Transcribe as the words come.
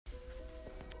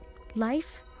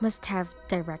Life must have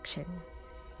direction.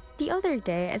 The other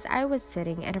day, as I was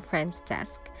sitting at a friend's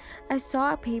desk, I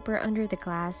saw a paper under the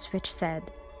glass which said,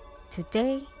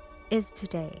 "Today is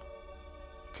today.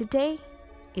 Today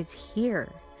is here.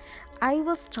 I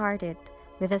will start it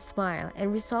with a smile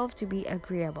and resolve to be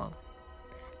agreeable.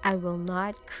 I will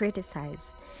not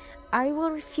criticize. I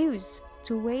will refuse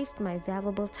to waste my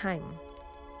valuable time.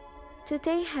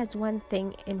 Today has one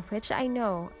thing in which I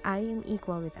know I am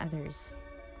equal with others: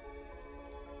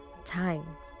 time.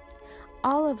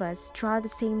 All of us draw the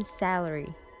same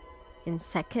salary in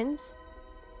seconds,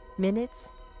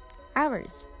 minutes,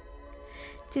 hours.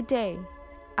 Today,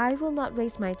 I will not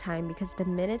waste my time because the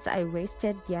minutes I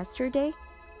wasted yesterday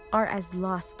are as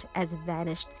lost as a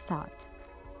vanished thought."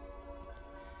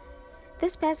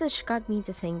 This passage got me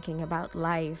to thinking about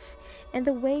life and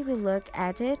the way we look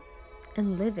at it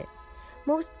and live it.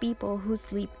 Most people who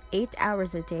sleep 8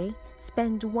 hours a day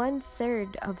spend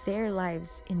 1/3 of their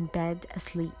lives in bed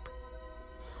asleep.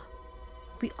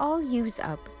 We all use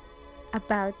up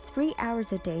about 3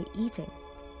 hours a day eating.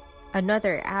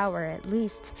 Another hour at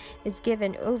least is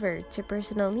given over to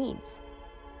personal needs.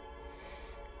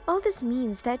 All this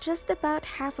means that just about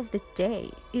half of the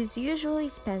day is usually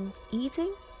spent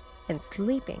eating and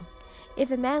sleeping.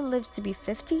 If a man lives to be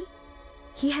 50,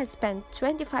 he has spent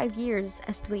 25 years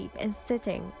asleep and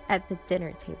sitting at the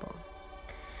dinner table.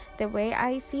 The way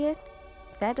I see it,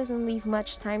 that doesn't leave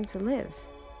much time to live.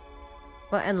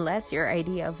 Well, unless your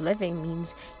idea of living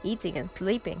means eating and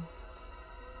sleeping.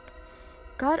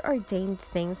 God ordained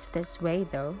things this way,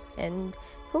 though, and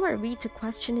who are we to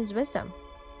question His wisdom?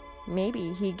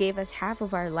 Maybe He gave us half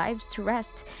of our lives to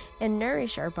rest and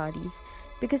nourish our bodies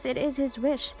because it is His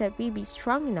wish that we be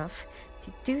strong enough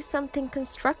to do something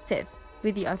constructive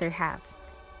with the other half.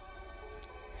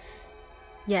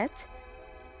 Yet,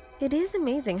 it is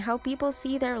amazing how people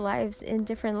see their lives in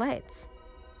different lights.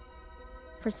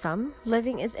 For some,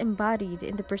 living is embodied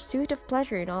in the pursuit of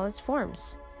pleasure in all its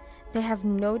forms. They have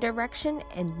no direction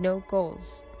and no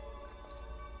goals.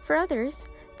 For others,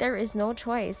 there is no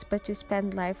choice but to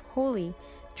spend life wholly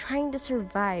trying to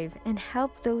survive and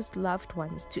help those loved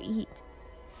ones to eat.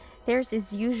 Theirs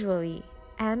is usually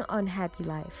an unhappy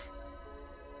life.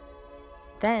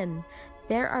 Then,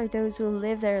 there are those who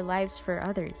live their lives for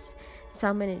others,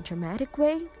 some in a dramatic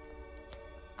way,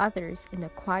 others in a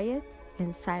quiet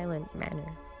and silent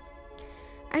manner.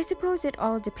 I suppose it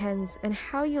all depends on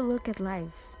how you look at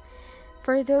life.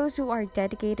 For those who are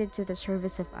dedicated to the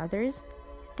service of others,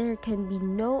 there can be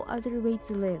no other way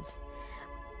to live,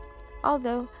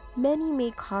 although many may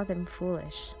call them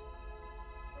foolish.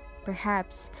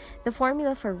 Perhaps the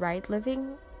formula for right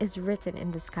living is written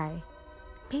in the sky.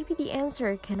 Maybe the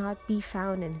answer cannot be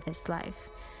found in this life.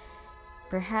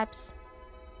 Perhaps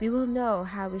we will know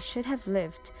how we should have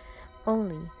lived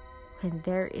only when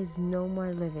there is no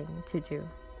more living to do.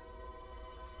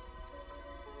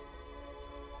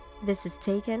 This is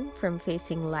taken from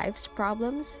Facing Life's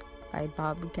Problems by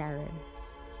Bob Garin.